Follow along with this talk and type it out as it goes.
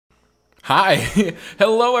Hi,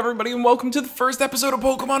 hello everybody and welcome to the first episode of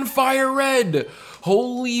Pokemon FireRed!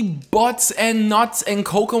 Holy butts and nuts and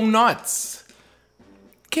cocoa nuts!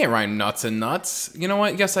 Can't rhyme nuts and nuts. You know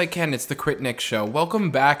what? Yes I can, it's the CritNick show.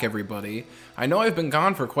 Welcome back everybody. I know I've been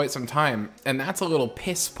gone for quite some time, and that's a little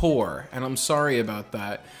piss poor, and I'm sorry about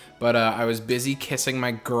that. But I was busy kissing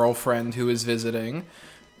my girlfriend who was visiting,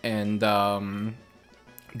 and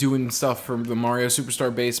doing stuff for the Mario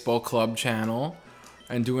Superstar Baseball Club channel.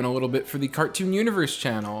 And doing a little bit for the Cartoon Universe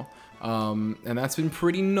channel. And that's been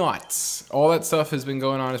pretty nuts. All that stuff has been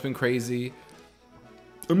going on, it's been crazy.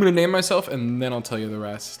 I'm gonna name myself and then I'll tell you the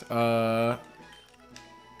rest. Oh,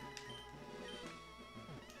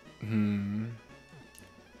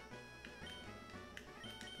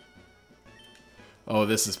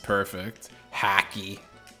 this is perfect. Hacky.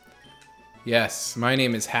 Yes, my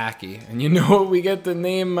name is Hacky. And you know what we get to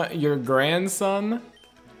name your grandson?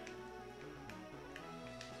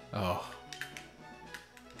 Oh.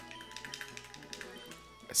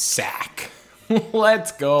 Sack.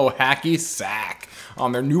 Let's go, Hacky Sack,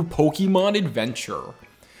 on their new Pokemon adventure.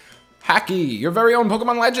 Hacky, your very own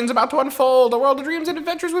Pokemon legend's about to unfold. A world of dreams and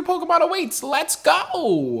adventures with Pokemon awaits. Let's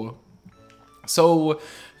go! So,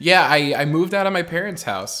 yeah, I moved out of my parents'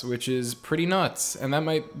 house, which is pretty nuts. And that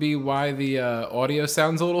might be why the audio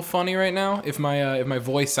sounds a little funny right now. If my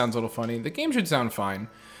voice sounds a little funny, the game should sound fine.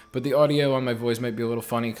 But the audio on my voice might be a little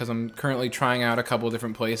funny because I'm currently trying out a couple of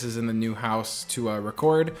different places in the new house to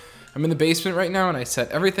record. I'm in the basement right now and I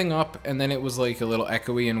set everything up and then it was like a little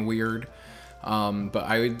echoey and weird. But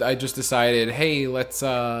I just decided, hey, let's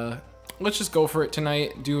just go for it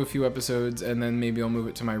tonight, do a few episodes, and then maybe I'll move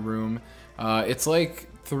it to my room. It's like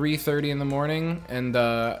 3:30 in the morning and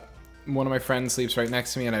one of my friends sleeps right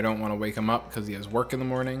next to me and I don't want to wake him up because he has work in the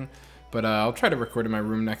morning. But I'll try to record in my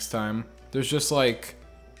room next time. There's just like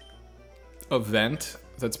a vent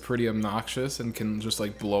that's pretty obnoxious and can just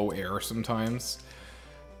like blow air sometimes,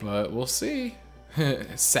 but we'll see.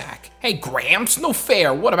 Sack. Hey Gramps, no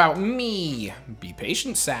fair, what about me? Be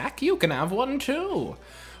patient, Sack, you can have one too.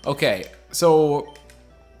 Okay, so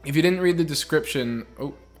if you didn't read the description,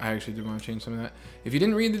 oh, I actually did want to change some of that. If you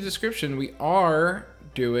didn't read the description, we are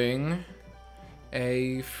doing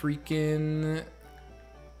a freaking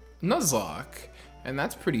Nuzlocke, and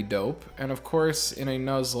that's pretty dope. And of course, in a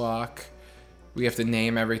Nuzlocke, we have to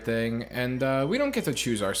name everything, and we don't get to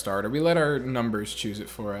choose our starter. We let our numbers choose it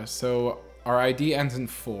for us. So our ID ends in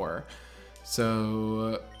 4.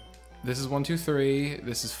 So this is 1, 2, 3.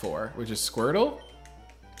 This is 4, which is Squirtle.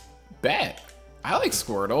 Bet. I like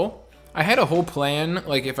Squirtle. I had a whole plan,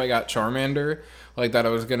 like if I got Charmander, like that I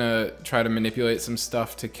was gonna try to manipulate some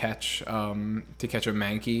stuff to catch a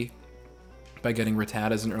Mankey by getting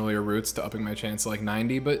Rattatas and earlier routes to upping my chance to like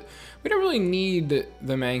 90, but we don't really need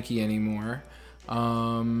the Mankey anymore.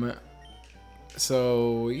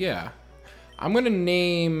 So yeah, I'm gonna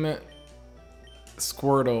name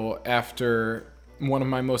Squirtle after one of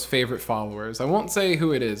my most favorite followers. I won't say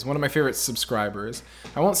who it is, one of my favorite subscribers.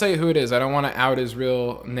 I won't say who it is, I don't want to out his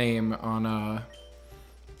real name on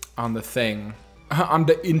the thing, on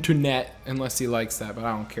the internet, unless he likes that, but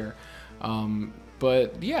I don't care.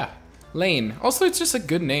 But yeah, Lane. Also, it's just a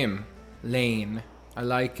good name. Lane. I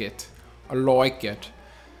like it. I like it.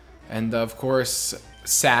 And of course,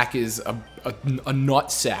 Sack is a nut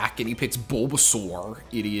sack, and he picks Bulbasaur,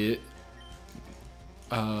 idiot.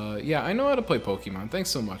 Yeah, I know how to play Pokemon. Thanks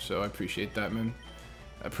so much, though. I appreciate that, man.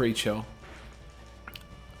 Pretty chill.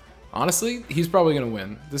 Honestly, he's probably gonna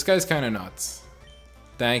win. This guy's kind of nuts.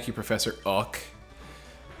 Thank you, Professor Uck.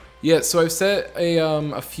 Yeah, so I've set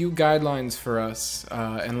a few guidelines for us,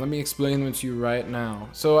 and let me explain them to you right now.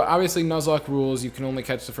 So obviously Nuzlocke rules, you can only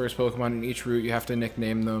catch the first Pokemon in each route, you have to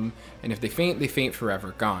nickname them, and if they faint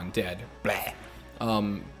forever, gone, dead, blah.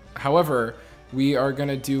 However, we are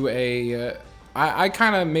gonna do I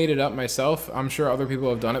kind of made it up myself, I'm sure other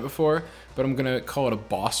people have done it before, but I'm gonna call it a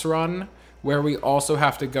boss run, where we also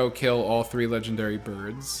have to go kill all 3 legendary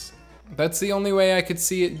birds. That's the only way I could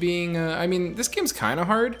see it being, I mean, this game's kind of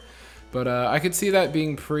hard, but I could see that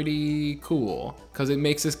being pretty cool, because it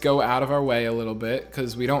makes us go out of our way a little bit,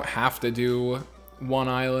 because we don't have to do one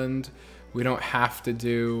island, we don't have to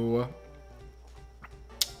do,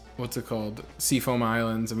 what's it called, Seafoam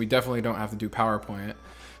Islands, and we definitely don't have to do Power Plant.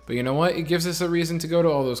 But you know what, it gives us a reason to go to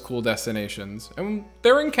all those cool destinations. And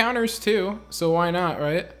they're encounters too, so why not,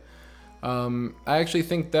 right? I actually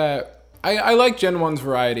think that I like Gen 1's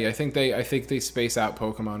variety. I think they space out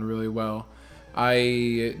Pokemon really well.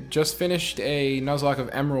 I just finished a Nuzlocke of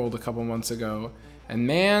Emerald a couple months ago, and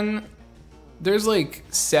man, there's like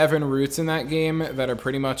 7 routes in that game that are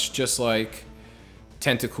pretty much just like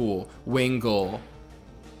Tentacool, Wingull,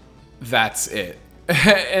 that's it.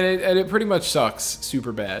 and it pretty much sucks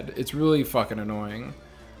super bad. It's really fucking annoying.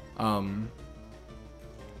 And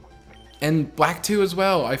Black 2 as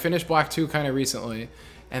well. I finished Black 2 kind of recently.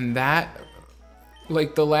 And that,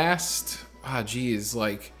 like the last,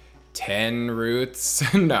 like 10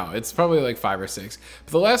 routes. No, it's probably like 5 or 6.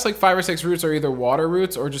 But the last like 5 or 6 routes are either water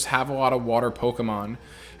routes or just have a lot of water Pokemon.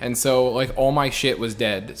 And so like all my shit was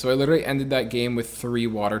dead. So I literally ended that game with 3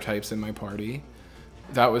 water types in my party.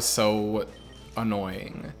 That was so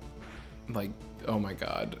annoying. Like, oh my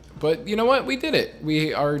god. But you know what? We did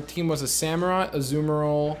it. Our team was a Samurott, a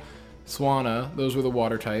Azumarill, Swanna. Those were the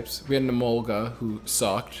water types. We had an Emolga, who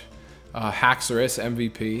sucked. Haxorus,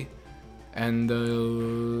 MVP. And,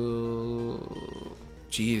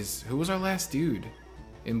 jeez, who was our last dude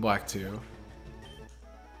in Black 2?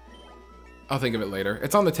 I'll think of it later.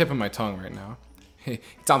 It's on the tip of my tongue right now.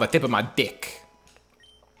 It's on the tip of my dick.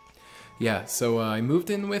 Yeah, so I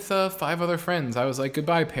moved in with 5 other friends. I was like,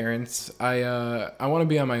 goodbye, parents. I want to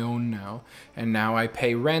be on my own now. And now I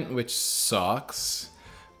pay rent, which sucks.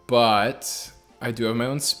 But I do have my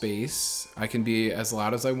own space. I can be as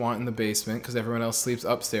loud as I want in the basement because everyone else sleeps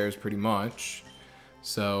upstairs pretty much.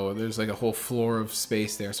 So there's like a whole floor of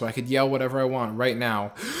space there. So I could yell whatever I want right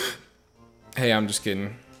now. Hey, I'm just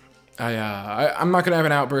kidding. I'm not going to have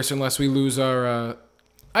an outburst unless we lose our...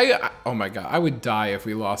 oh my god, I would die if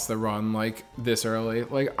we lost the run, like, this early.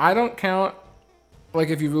 Like, I don't count, like,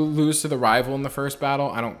 if you lose to the rival in the first battle,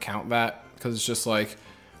 I don't count that, because it's just, like,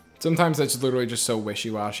 sometimes that's literally just so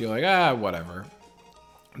wishy-washy, like, whatever.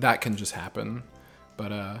 That can just happen.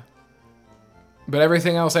 But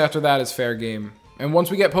everything else after that is fair game. And once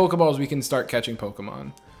we get Pokeballs, we can start catching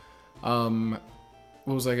Pokemon.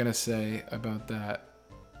 What was I gonna say about that?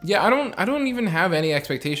 Yeah, I don't even have any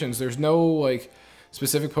expectations. There's no, like...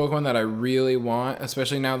 specific Pokemon that I really want,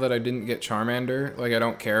 especially now that I didn't get Charmander. Like, I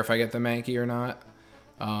don't care if I get the Mankey or not.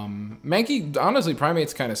 Mankey, honestly,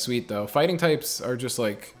 Primate's kind of sweet, though. Fighting types are just,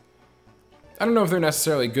 like... I don't know if they're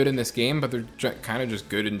necessarily good in this game, but they're kind of just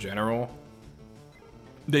good in general.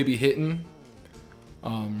 They be hitting.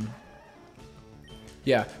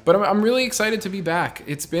 Yeah, but I'm really excited to be back.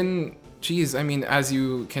 It's been... Geez, I mean, as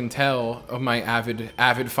you can tell of my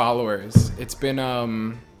avid followers, it's been,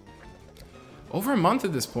 over a month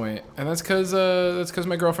at this point, and that's because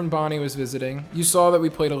my girlfriend Bonnie was visiting. You saw that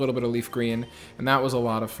we played a little bit of Leaf Green, and that was a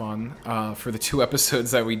lot of fun for the 2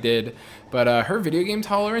 episodes that we did. But her video game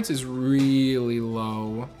tolerance is really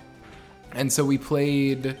low, and so we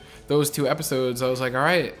played those 2 episodes. I was like, all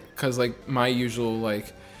right, because like my usual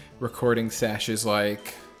like recording sesh is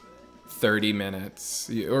like 30 minutes,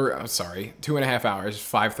 or sorry, 2.5 hours,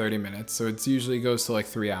 30 minutes. So it usually goes to like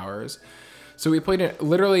 3 hours. So we played it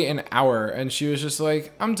literally an hour, and she was just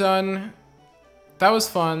like, I'm done. That was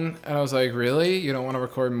fun. And I was like, really? You don't want to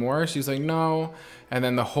record more? She's like, no. And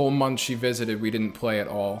then the whole month she visited, we didn't play at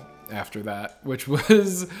all after that, which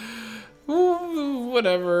was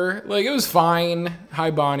whatever. Like, it was fine.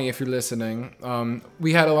 Hi, Bonnie, if you're listening.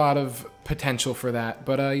 We had a lot of potential for that.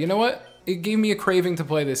 But you know what? It gave me a craving to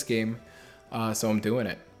play this game. So I'm doing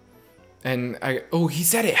it. And oh, he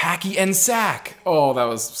said it, Hacky and Sack. Oh, that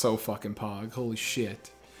was so fucking pog. Holy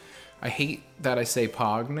shit. I hate that I say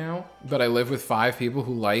pog now, but I live with 5 people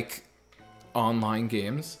who like online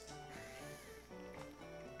games.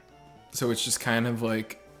 So it's just kind of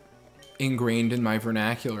like ingrained in my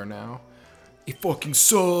vernacular now. It fucking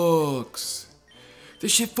sucks.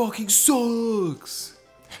 This shit fucking sucks.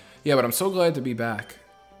 Yeah, but I'm so glad to be back.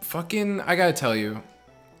 Fucking, I gotta tell you.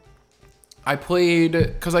 I played,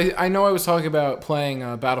 because I know I was talking about playing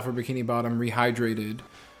Battle for Bikini Bottom Rehydrated,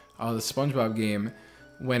 the SpongeBob game,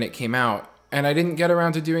 when it came out. And I didn't get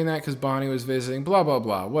around to doing that because Bonnie was visiting, blah, blah,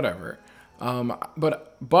 blah, whatever.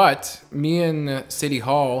 But me and City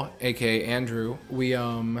Hall, aka Andrew, we,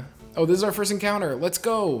 oh, this is our first encounter. Let's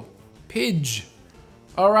go. Pidge.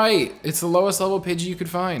 All right. It's the lowest level Pidgey you could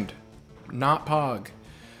find. Not Pog.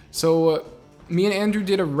 So me and Andrew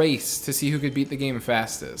did a race to see who could beat the game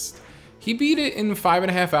fastest. He beat it in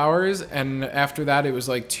 5.5 hours, and after that it was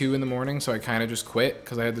like 2 in the morning, so I kind of just quit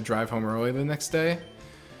because I had to drive home early the next day.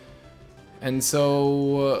 And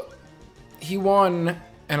so he won,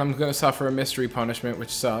 and I'm gonna suffer a mystery punishment,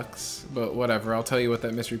 which sucks, but whatever. I'll tell you what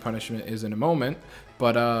that mystery punishment is in a moment.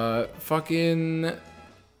 But fucking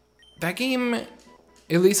that game,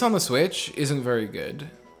 at least on the Switch, isn't very good.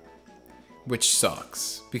 Which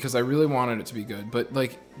sucks, because I really wanted it to be good, but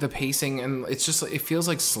like the pacing, and it's just, it feels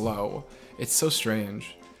like slow. It's so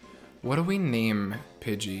strange. What do we name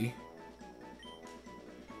Pidgey?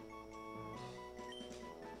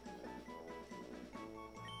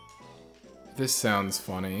 This sounds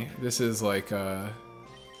funny. This is like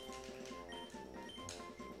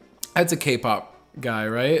That's a K-pop guy,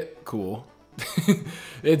 right? Cool.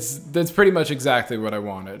 That's pretty much exactly what I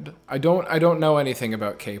wanted. I don't know anything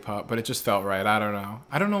about K-pop, but it just felt right. I don't know.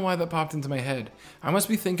 I don't know why that popped into my head. I must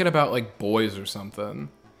be thinking about like boys or something.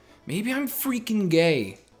 Maybe I'm freaking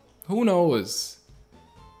gay. Who knows?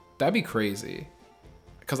 That'd be crazy.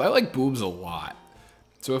 Cause I like boobs a lot.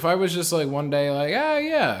 So if I was just like one day like, ah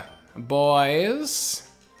yeah, boys,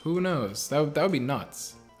 who knows? That would be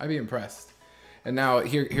nuts. I'd be impressed. And now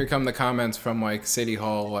here come the comments from like City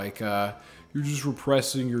Hall, like you're just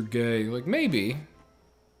repressing your gay. Like maybe.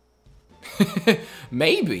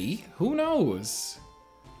 Maybe. Who knows?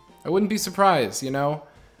 I wouldn't be surprised, you know?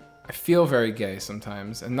 I feel very gay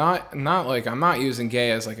sometimes. And not like I'm not using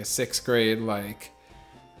gay as like a 6th grade like,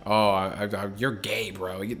 oh, you're gay,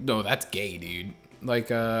 bro. No, that's gay, dude.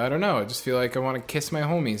 Like, I don't know. I just feel like I want to kiss my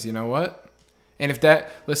homies, you know what? And if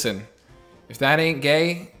that, listen, if that ain't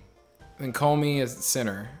gay, then call me a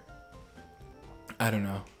sinner. I don't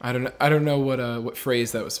know. I don't know what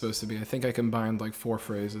phrase that was supposed to be. I think I combined like 4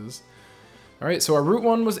 phrases. All right, so our Route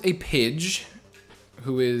 1 was a Pidge,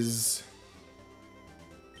 who is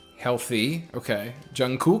healthy. Okay,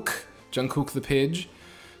 Jungkook the Pidge.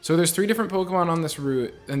 So there's 3 different Pokemon on this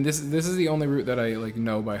route, and this is the only route that I like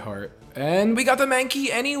know by heart. And we got the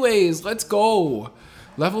Mankey anyways. Let's go.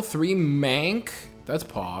 Level 3 Mank. That's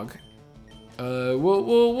Pog.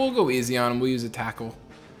 We'll go easy on him. We'll use a tackle.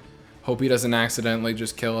 Hope he doesn't accidentally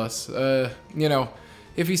just kill us. You know,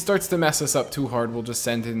 if he starts to mess us up too hard, we'll just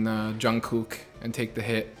send in Jungkook and take the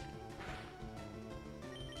hit.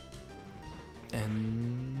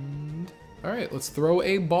 And all right, let's throw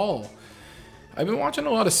a ball. I've been watching a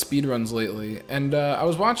lot of speedruns lately, and I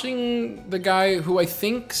was watching the guy who I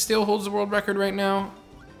think still holds the world record right now.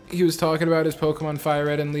 He was talking about his Pokemon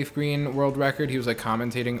FireRed and Leaf Green world record. He was like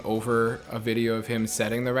commentating over a video of him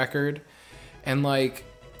setting the record. And like,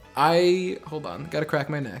 hold on, gotta crack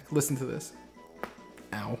my neck. Listen to this.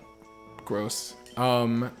 Ow, gross.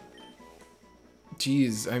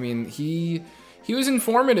 Geez, I mean, he was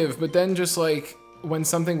informative, but then just like, when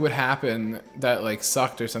something would happen that like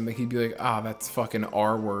sucked or something, he'd be like, ah, that's fucking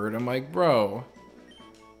R word. I'm like, bro,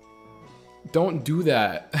 don't do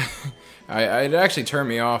that. It actually turned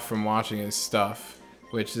me off from watching his stuff,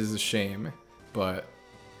 which is a shame, but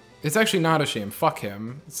it's actually not a shame. Fuck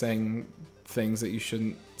him saying things that you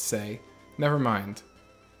shouldn't say. Never mind.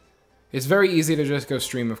 It's very easy to just go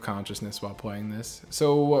stream of consciousness while playing this.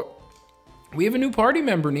 So we have a new party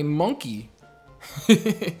member named Monkey.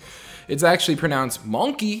 It's actually pronounced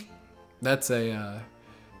monkey. That's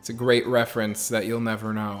it's a great reference that you'll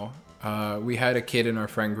never know. We had a kid in our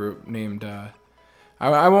friend group named,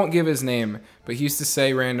 I won't give his name, but he used to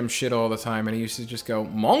say random shit all the time, and he used to just go,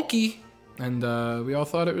 monkey, and we all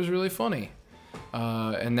thought it was really funny.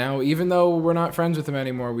 And now, even though we're not friends with him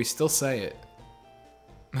anymore, we still say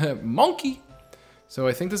it. Monkey! So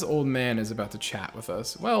I think this old man is about to chat with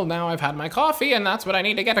us. Well, now I've had my coffee, and that's what I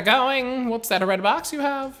need to get going. What's that, a red box you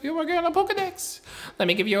have? You're working on a Pokedex. Let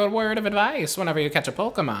me give you a word of advice. Whenever you catch a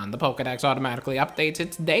Pokemon, the Pokedex automatically updates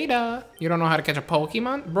its data. You don't know how to catch a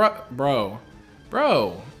Pokemon?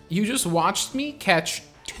 Bro, you just watched me catch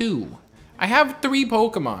 2. I have 3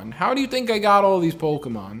 Pokemon. How do you think I got all these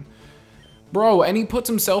Pokemon? Bro, and he puts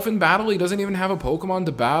himself in battle. He doesn't even have a Pokemon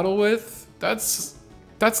to battle with. That's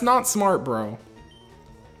not smart, bro.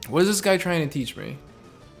 What is this guy trying to teach me?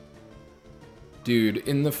 Dude,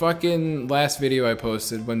 in the fucking last video I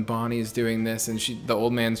posted when Bonnie's doing this and the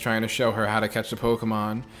old man's trying to show her how to catch the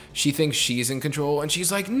Pokemon, she thinks she's in control and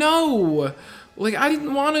she's like, no! Like, I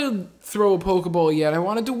didn't want to throw a Pokeball yet. I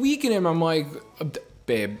wanted to weaken him. I'm like,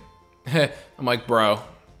 babe. I'm like, bro,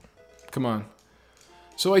 come on.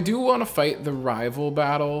 So I do want to fight the rival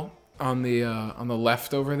battle on the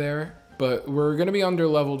left over there. But we're going to be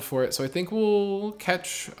under-leveled for it, so I think we'll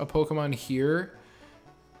catch a Pokemon here,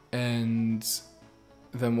 and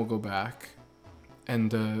then we'll go back.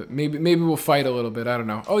 And maybe we'll fight a little bit, I don't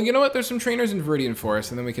know. Oh, you know what? There's some trainers in Viridian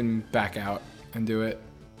Forest, and then we can back out and do it.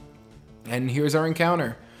 And here's our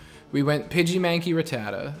encounter. We went Pidgey, Mankey,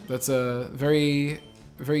 Rattata. That's a very,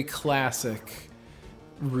 very classic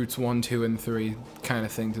routes 1, 2, and 3 kind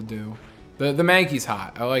of thing to do. The Mankey's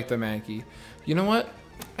hot. I like the Mankey. You know what?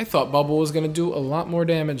 I thought Bubble was going to do a lot more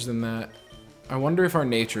damage than that. I wonder if our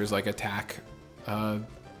nature is like attack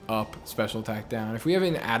up, special attack down. If we have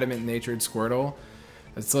an adamant natured Squirtle,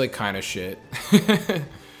 that's like kind of shit.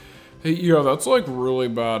 Yo, that's like really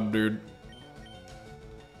bad, dude.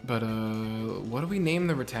 But what do we name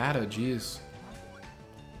the Rattata? Jeez.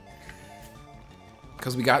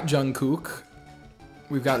 Because we got Jungkook.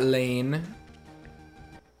 We've got Lane.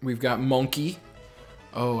 We've got Monkey.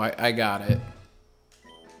 Oh, I got it.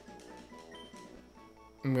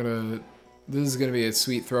 This is gonna be a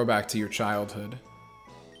sweet throwback to your childhood.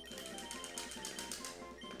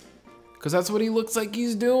 Because that's what he looks like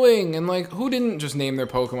he's doing. And like, who didn't just name their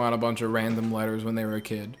Pokemon a bunch of random letters when they were a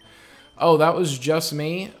kid? Oh, that was just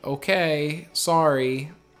me? Okay,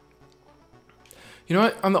 sorry. You know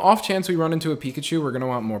what? On the off chance we run into a Pikachu, we're gonna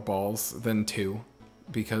want more balls than 2.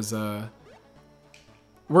 Because, we're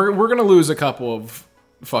gonna lose a couple of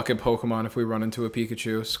fucking Pokemon if we run into a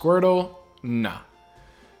Pikachu. Squirtle? Nah.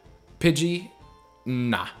 Pidgey?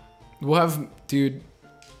 Nah. We'll have... Dude...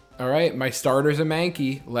 Alright, my starter's a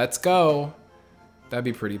Mankey. Let's go. That'd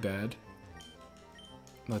be pretty bad.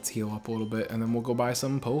 Let's heal up a little bit, and then we'll go buy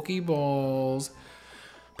some Pokeballs.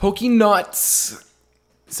 Pokenuts!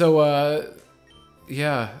 So,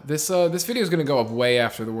 yeah, this video is gonna go up way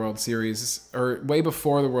after the World Series, or way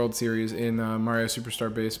before the World Series in Mario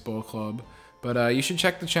Superstar Baseball Club. But you should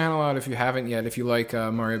check the channel out if you haven't yet, if you like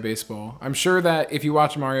Mario Baseball. I'm sure that if you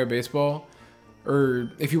watch Mario Baseball,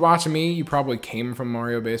 or if you watch me, you probably came from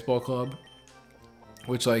Mario Baseball Club.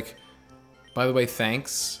 Which, like, by the way,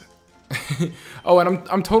 thanks. Oh, and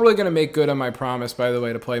I'm totally gonna make good on my promise, by the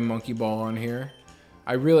way, to play Monkey Ball on here.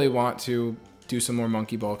 I really want to do some more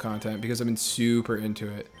Monkey Ball content because I've been super into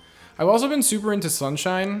it. I've also been super into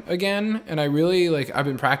Sunshine again, and I really, like, I've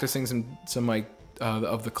been practicing some like,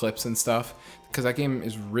 of the clips and stuff, because that game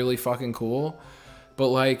is really fucking cool. But,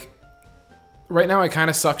 like, right now I kind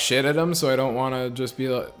of suck shit at them, so I don't want to just be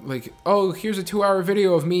like, oh, here's a 2-hour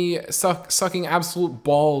video of me sucking absolute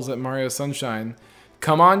balls at Mario Sunshine.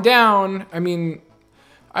 Come on down. I mean,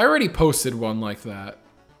 I already posted one like that.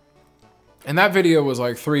 And that video was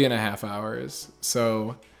like 3.5 hours.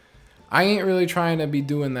 So I ain't really trying to be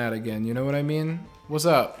doing that again. You know what I mean? What's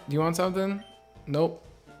up? Do you want something? Nope.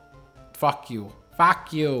 Fuck you.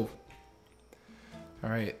 Fuck you.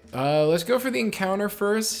 Alright, let's go for the encounter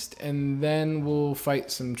first, and then we'll fight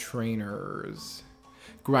some trainers.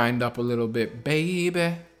 Grind up a little bit,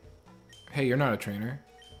 baby. Hey, you're not a trainer.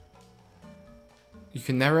 You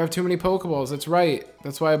can never have too many Pokeballs, that's right.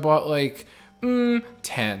 That's why I bought, like,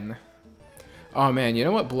 10. Oh, man, you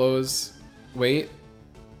know what blows? Wait.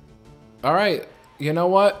 Alright, you know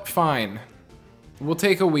what? Fine. We'll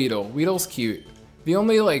take a Weedle. Weedle's cute. The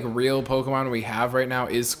only, like, real Pokemon we have right now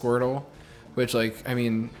is Squirtle. Which, like, I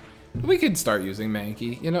mean, we could start using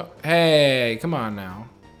Mankey, you know? Hey, come on now.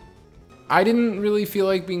 I didn't really feel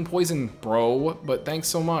like being poisoned, bro, but thanks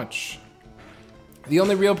so much. The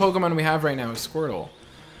only real Pokemon we have right now is Squirtle.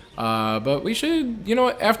 But we should, you know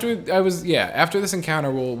what, after this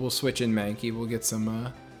encounter, we'll switch in Mankey. We'll get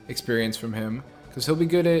some experience from him, because he'll be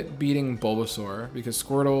good at beating Bulbasaur, because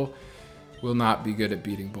Squirtle will not be good at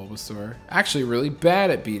beating Bulbasaur. Actually, really bad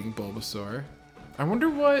at beating Bulbasaur. I wonder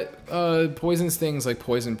what Poison Sting's like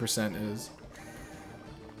poison percent is.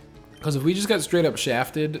 Because if we just got straight up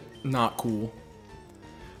shafted, not cool.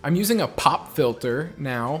 I'm using a pop filter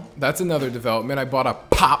now. That's another development. I bought a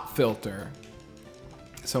pop filter.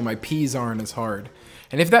 So my P's aren't as hard.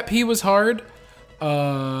 And if that P was hard,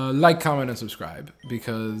 like, comment, and subscribe.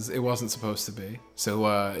 Because it wasn't supposed to be. So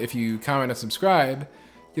if you comment and subscribe,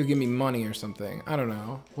 you'll give me money or something. I don't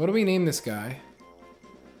know. What do we name this guy?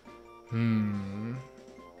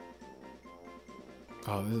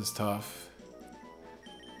 Oh, this is tough.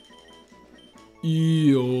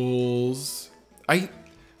 Eels.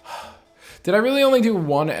 Did I really only do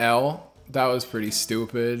one L? That was pretty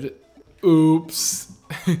stupid. Oops.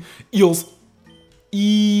 Eels.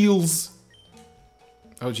 Eels.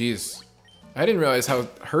 Oh, jeez. I didn't realize how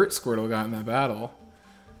hurt Squirtle got in that battle.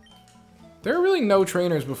 There are really no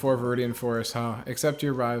trainers before Viridian Forest, huh? Except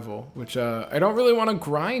your rival, which I don't really want to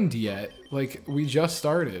grind yet. Like, we just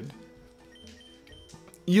started.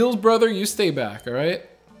 Eels, brother, you stay back, alright?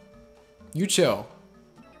 You chill.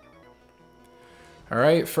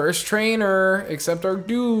 Alright, first trainer, except our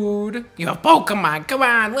dude. You have Pokemon, come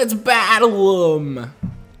on, let's battle him.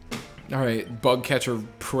 Alright, bug catcher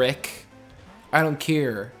prick. I don't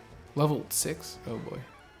care. Level 6? Oh boy.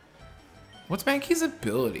 What's Mankey's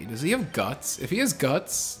ability? Does he have guts? If he has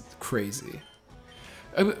guts, crazy.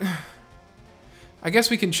 I guess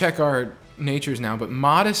we can check our natures now, but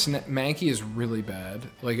modest Mankey is really bad.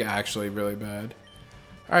 Like, actually really bad.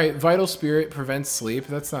 Alright, Vital Spirit prevents sleep.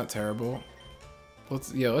 That's not terrible.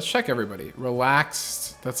 Let's check everybody.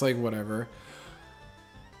 Relaxed, that's like whatever.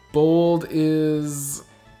 Bold is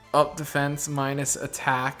up defense minus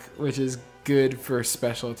attack, which is good for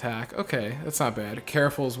special attack. Okay, that's not bad.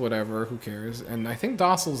 Careful's whatever, who cares? And I think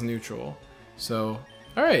Docile's neutral. So,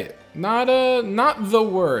 alright. Not the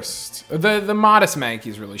worst. The modest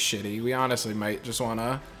Mankey's really shitty. We honestly might just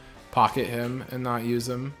wanna pocket him and not use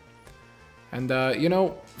him. And, you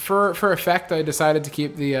know, for effect, I decided to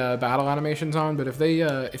keep the battle animations on. But if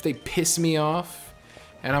they piss me off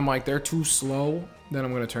and I'm like, they're too slow, then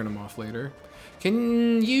I'm going to turn them off later.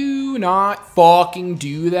 Can you not fucking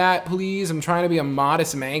do that, please? I'm trying to be a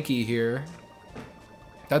modest Mankey here.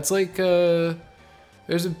 That's like, there's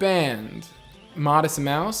a band. Modest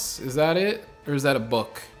Mouse? Is that it? Or is that a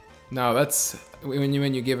book? No, that's when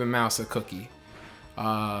you give a mouse a cookie.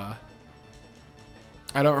 I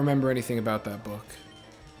don't remember anything about that book.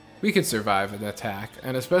 We could survive an attack,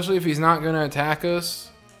 and especially if he's not gonna attack us,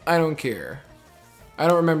 I don't care. I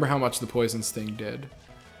don't remember how much the poison sting did.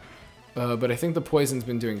 But I think the poison's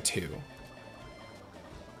been doing 2.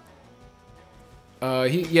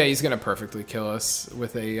 Yeah, he's gonna perfectly kill us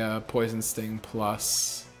with a poison sting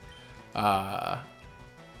plus.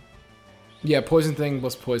 Yeah, poison thing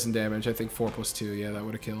plus poison damage. I think 4 plus 2. Yeah, that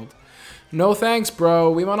would have killed. No thanks, bro.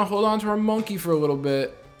 We want to hold on to our monkey for a little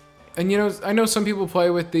bit. And you know, I know some people play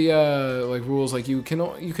with the like rules like you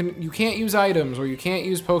can't use items or you can't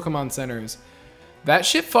use Pokemon centers. That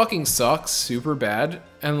shit fucking sucks super bad,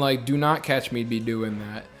 and like do not catch me be doing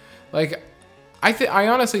that. Like I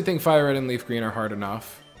honestly think Fire Red and Leaf Green are hard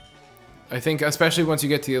enough. I think especially once you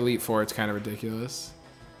get to the Elite Four, it's kind of ridiculous.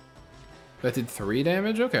 That did 3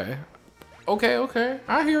 damage? Okay. Okay,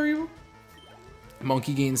 I hear you.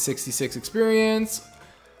 Monkey gains 66 experience.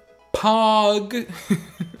 Pog.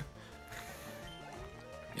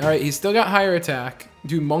 Alright, he's still got higher attack.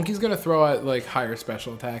 Dude, Monkey's gonna throw out like higher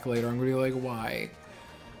special attack later. I'm gonna be like, why?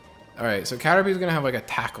 Alright, so Caterpie's gonna have like a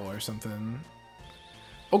tackle or something.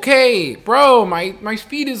 Okay, bro, my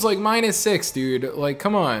speed is like -6, dude. Like,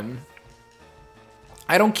 come on.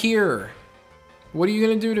 I don't care. What are you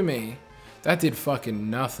gonna do to me? That did fucking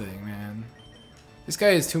nothing, man. This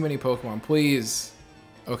guy has too many Pokemon, please.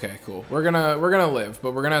 Okay, cool. We're gonna live,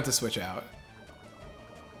 but we're gonna have to switch out.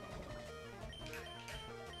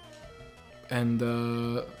 And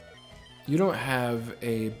you don't have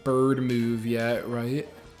a bird move yet, right?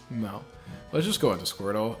 No. Let's just go into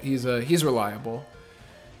Squirtle. He's reliable.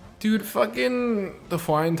 Dude, fucking the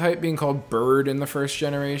flying type being called bird in the first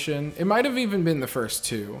generation. It might have even been the first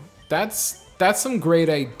 2. That's some grade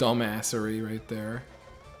A dumbassery right there.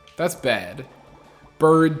 That's bad.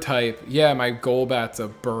 Bird type. Yeah, my Golbat's a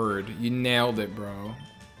bird. You nailed it, bro.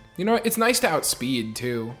 You know what? It's nice to outspeed,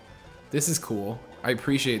 too. This is cool. I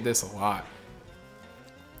appreciate this a lot.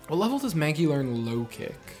 What level does Mankey learn Low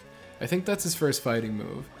Kick? I think that's his first fighting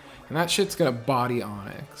move. And that shit's gonna body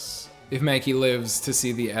Onyx. If Mankey lives to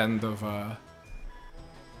see the end of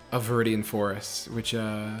Viridian Forest, which,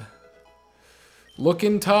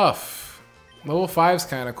 looking tough. Level 5's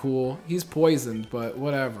kind of cool. He's poisoned, but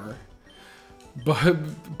whatever.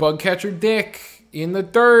 Bug catcher Dick in the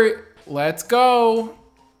dirt. Let's go.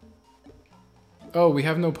 Oh, we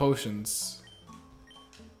have no potions.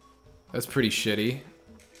 That's pretty shitty.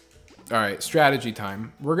 All right, strategy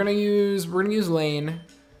time. We're gonna use Lane.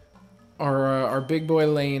 Our big boy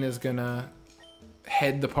Lane is gonna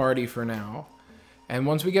head the party for now. And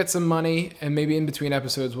once we get some money, and maybe in between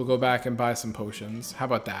episodes, we'll go back and buy some potions. How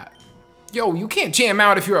about that? Yo, you can't jam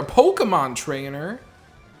out if you're a Pokemon trainer.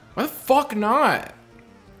 Why the fuck not?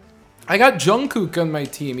 I got Jungkook on my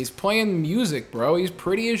team. He's playing music, bro. He's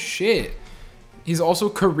pretty as shit. He's also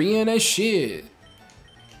Korean as shit.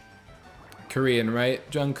 Korean, right,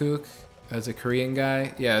 Jungkook? As a Korean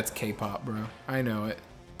guy? Yeah, it's K-pop, bro. I know it.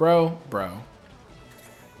 Bro.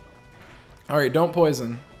 Alright, don't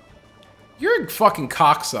poison. You're a fucking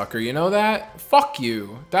cocksucker, you know that? Fuck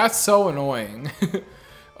you. That's so annoying.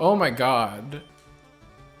 Oh my god.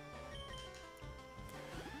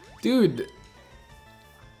 Dude.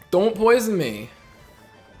 Don't poison me.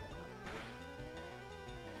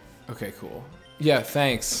 Okay, cool. Yeah,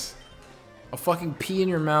 thanks. I'll fucking pee in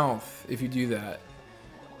your mouth if you do that.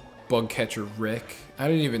 Bug catcher Rick. I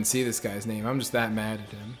didn't even see this guy's name. I'm just that mad at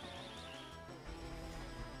him.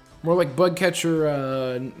 More like bug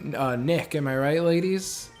catcher Nick, am I right,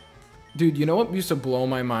 ladies? Dude, you know what used to blow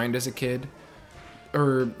my mind as a kid?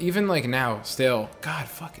 Or even like now, still. God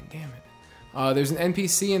fucking damn it. There's an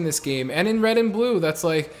NPC in this game, and in Red and Blue, that's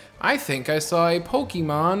like, I think I saw a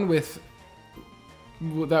Pokemon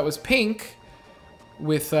that was pink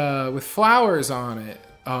with flowers on it.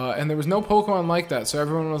 And there was no Pokemon like that, so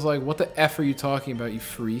everyone was like, what the F are you talking about, you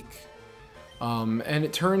freak? And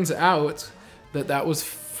it turns out that was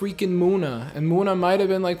freaking Muna. And Muna might have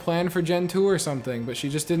been like planned for Gen 2 or something, but she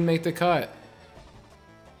just didn't make the cut.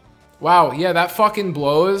 Wow, yeah, that fucking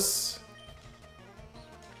blows.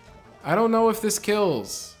 I don't know if this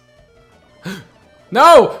kills.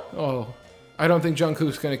 No! Oh, I don't think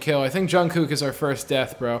Jungkook's gonna kill. I think Jungkook is our first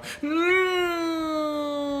death, bro. No!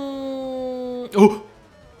 Oh!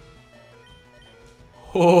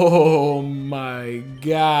 Oh my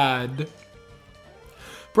god.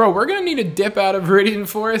 Bro, we're gonna need to dip out of Viridian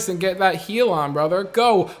Forest and get that heal on, brother.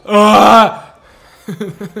 Go! Ah!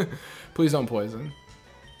 Please don't poison.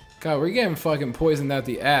 God, we're getting fucking poisoned out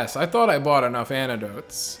the ass. I thought I bought enough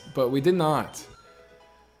antidotes, but we did not.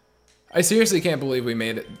 I seriously can't believe we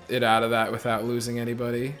made it out of that without losing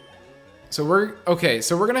anybody. So we're... Okay,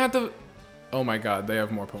 so we're gonna have to... Oh my god, they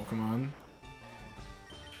have more Pokemon.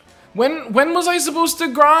 When was I supposed to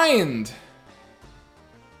grind?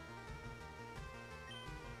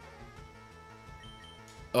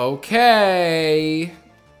 Okay.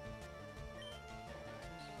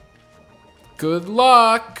 Good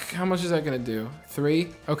luck. How much is that gonna do? 3?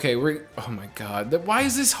 Okay, we're... Oh my god. Why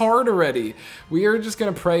is this hard already? We are just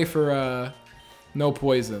gonna pray for, no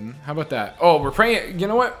poison. How about that? Oh, we're praying... You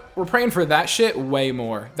know what? We're praying for that shit way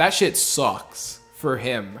more. That shit sucks. For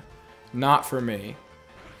him. Not for me.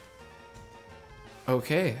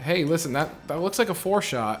 Okay. Hey, listen. That looks like a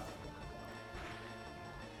 4-shot.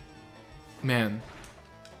 Man.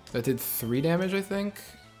 That did 3 damage, I think?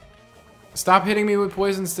 Stop hitting me with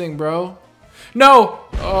Poison Sting, bro. No!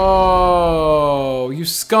 Oh, you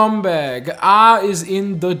scumbag. Ah is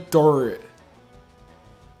in the dirt.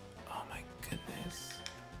 Oh my goodness.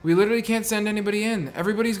 We literally can't send anybody in.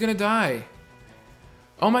 Everybody's gonna die.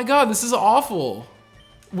 Oh my god, this is awful.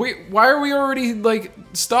 Wait, why are we already, like,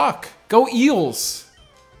 stuck? Go Eels.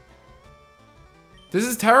 This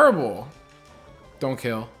is terrible. Don't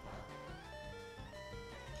kill.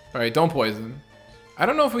 Alright, don't poison. I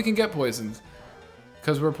don't know if we can get poisoned.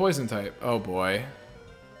 Because we're poison type. Oh boy.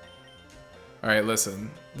 Alright, listen.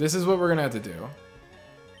 This is what we're gonna have to do.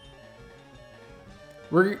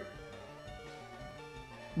 We're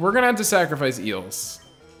gonna have to sacrifice Eels.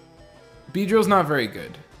 Beedrill's not very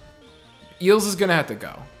good. Eels is gonna have to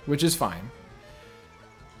go, which is fine.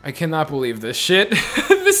 I cannot believe this shit.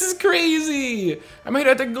 This is crazy. I might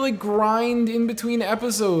have to like grind in between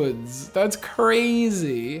episodes. That's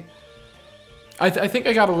crazy. I think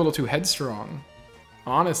I got a little too headstrong.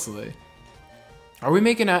 Honestly. Are we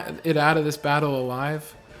making it out of this battle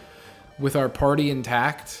alive? With our party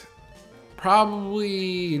intact?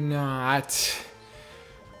 Probably not.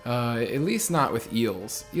 At least not with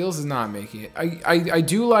Eels. Eels is not making it. I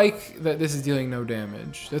do like that this is dealing no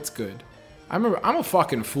damage. That's good. I'm a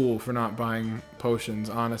fucking fool for not buying potions,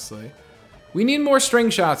 honestly. We need more string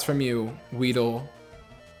shots from you, Weedle.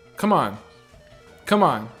 Come on. Come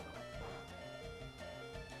on.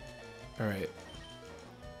 Alright.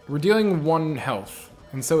 We're dealing 1 health,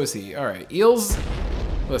 and so is he. Alright, Eels,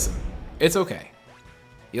 listen, it's okay.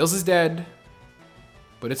 Eels is dead,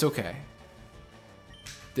 but it's okay.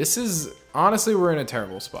 This is, honestly, we're in a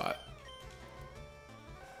terrible spot.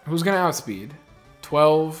 Who's gonna outspeed?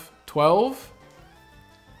 12? 12?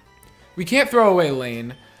 We can't throw away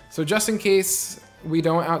Lane, so just in case we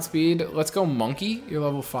don't outspeed, let's go Monkey, you're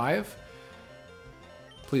level 5.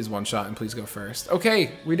 Please one-shot and please go first.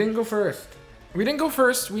 Okay, we didn't go first. We didn't go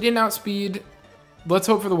first. We didn't outspeed. Let's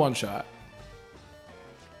hope for the one-shot.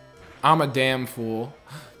 I'm a damn fool.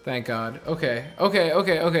 Thank God. Okay. Okay,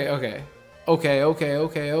 okay, okay, okay. Okay, okay,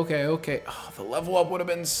 okay, okay, okay. Oh, the level up would have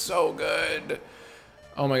been so good.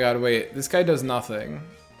 Oh my god, wait. This guy does nothing,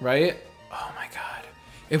 right? Oh my god.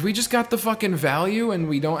 If we just got the fucking value and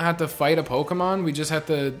we don't have to fight a Pokemon, we just have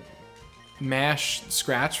to mash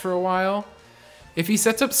Scratch for a while. If he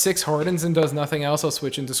sets up 6 Hardens and does nothing else, I'll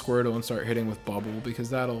switch into Squirtle and start hitting with Bubble because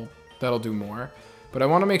that'll do more. But I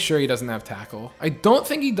want to make sure he doesn't have Tackle. I don't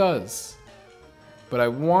think he does. But I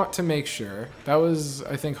want to make sure. That was,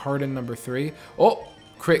 I think, Harden number 3. Oh,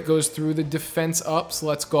 Crit goes through the defense ups.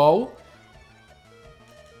 Let's go.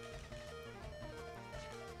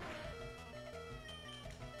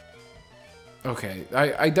 Okay,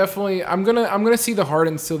 I definitely, I'm gonna see the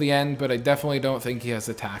Hardens till the end, but I definitely don't think he has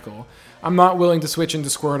the Tackle. I'm not willing to switch into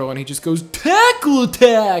Squirtle and he just goes Tackle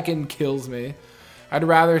Attack and kills me. I'd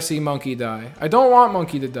rather see Monkey die. I don't want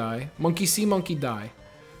Monkey to die. Monkey see Monkey die.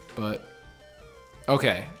 But,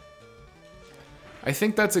 okay. I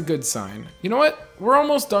think that's a good sign. You know what? We're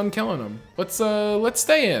almost done killing him. Let's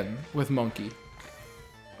stay in with Monkey.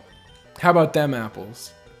 How about them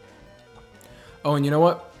apples? Oh, and you know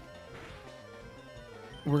what?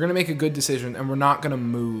 We're gonna make a good decision and we're not gonna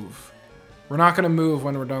move. We're not gonna move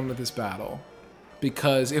when we're done with this battle.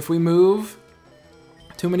 Because if we move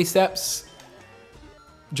too many steps,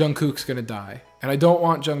 Jungkook's gonna die. And I don't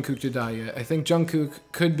want Jungkook to die yet. I think Jungkook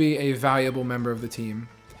could be a valuable member of the team.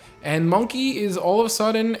 And Monkey is all of a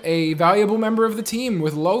sudden a valuable member of the team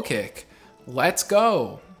with low kick. Let's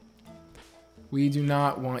go. We do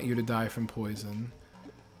not want you to die from poison.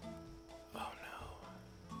 Oh no.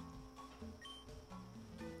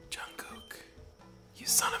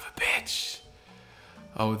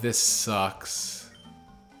 Oh, this sucks.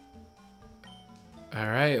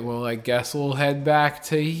 Alright, well, I guess we'll head back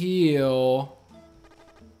to heal.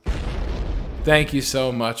 Thank you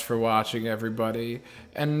so much for watching, everybody.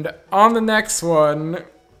 And on the next one,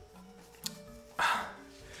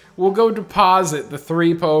 we'll go deposit the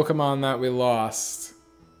 3 Pokemon that we lost.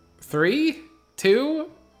 3?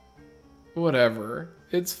 2? Whatever.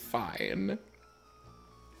 It's fine.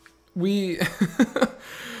 We...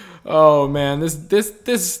 Oh man, this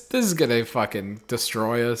is gonna fucking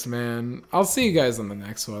destroy us, man. I'll see you guys on the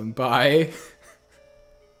next one. Bye.